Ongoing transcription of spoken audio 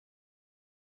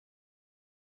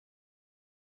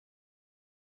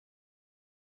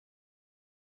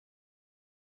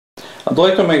I'd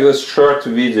like to make this short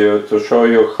video to show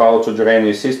you how to drain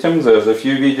your system. There's a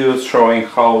few videos showing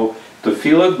how to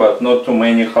fill it, but not too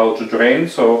many how to drain.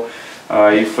 So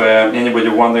if anybody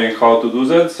wondering how to do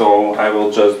that, so I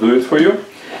will just do it for you,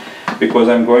 because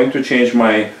I'm going to change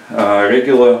my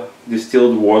regular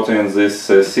distilled water in this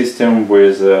system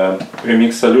with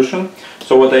premix solution.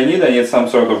 So what I need some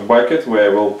sort of bucket where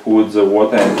I will put the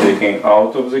water I'm taking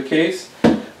out of the case.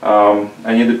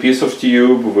 I need a piece of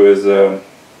tube with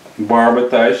barb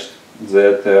attached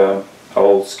that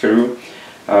I'll screw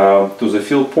to the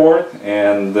fill port,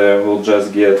 and we'll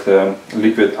just get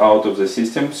liquid out of the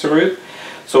system through it.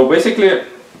 So basically,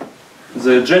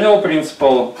 the general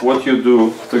principle, what you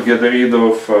do to get rid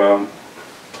of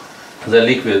the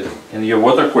liquid in your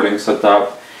water cooling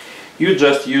setup, you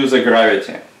just use a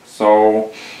gravity.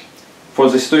 So for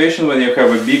the situation when you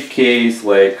have a big case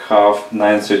like HAF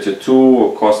 932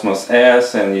 or Cosmos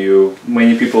S, and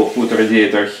many people put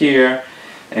radiator here,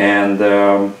 and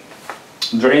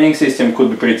draining system could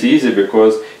be pretty easy,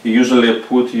 because you usually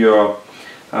put your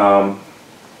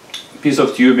piece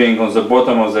of tubing on the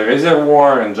bottom of the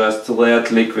reservoir and just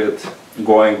let liquid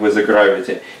going with the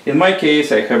gravity. In my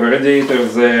case, I have a radiator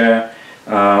there,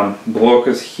 block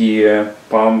is here,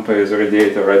 pump is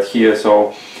radiator right here,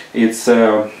 so it's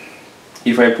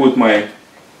if I put my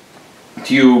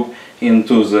tube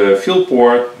into the fill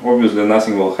port, obviously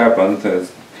nothing will happen,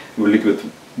 as liquid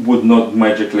would not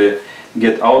magically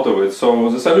get out of it. So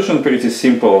the solution is pretty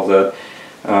simple, that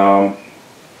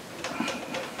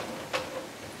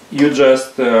you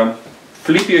just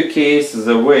flip your case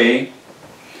the way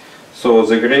so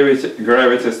the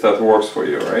gravity start works for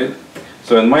you, right?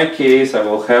 So in my case, I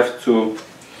will have to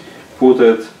put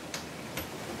it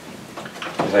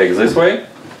like this way,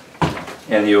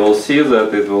 and you will see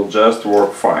that it will just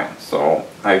work fine. So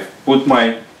I've put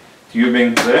my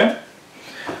tubing there.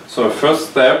 So first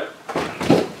step,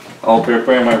 I'll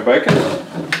prepare my bucket.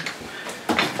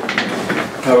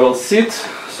 I will sit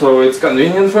so it's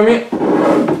convenient for me.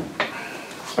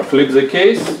 I flip the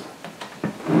case,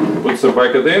 put the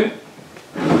bucket in.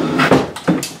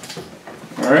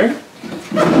 Alright.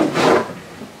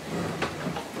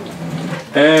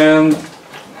 And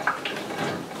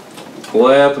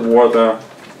let water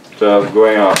just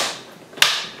going up.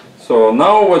 So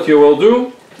now what you will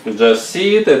do, you just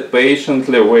sit and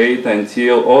patiently wait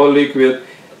until all liquid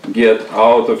get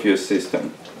out of your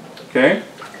system. Okay?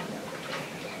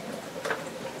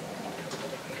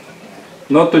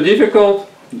 Not too difficult,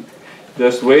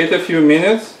 just wait a few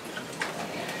minutes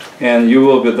and you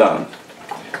will be done.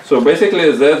 So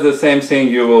basically that's the same thing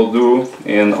you will do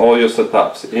in all your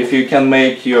setups. If you can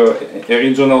make your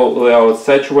original layout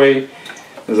such way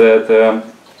that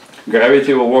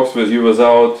gravity will work with you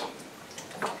without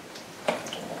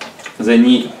the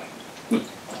need,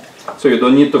 so you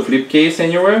don't need to flip case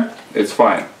anywhere, it's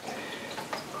fine.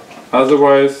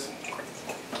 Otherwise,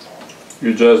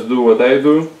 you just do what I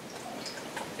do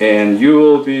and you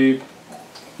will be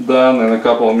done in a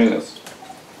couple of minutes.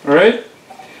 Alright?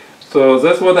 So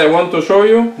that's what I want to show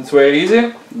you. It's very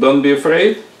easy, don't be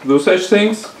afraid, do such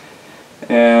things,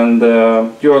 and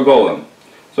you are golden.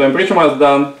 So I'm pretty much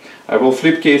done. I will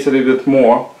flip case a little bit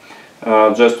more,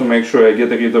 just to make sure I get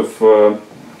rid of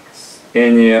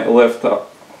any left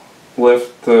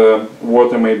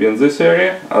water maybe in this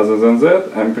area. Other than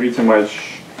that, I'm pretty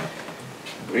much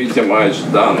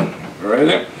done.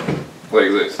 Ready?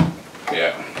 Like this.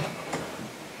 Yeah.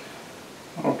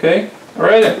 Okay.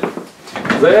 Ready.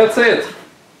 That's it.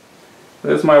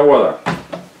 That's my water.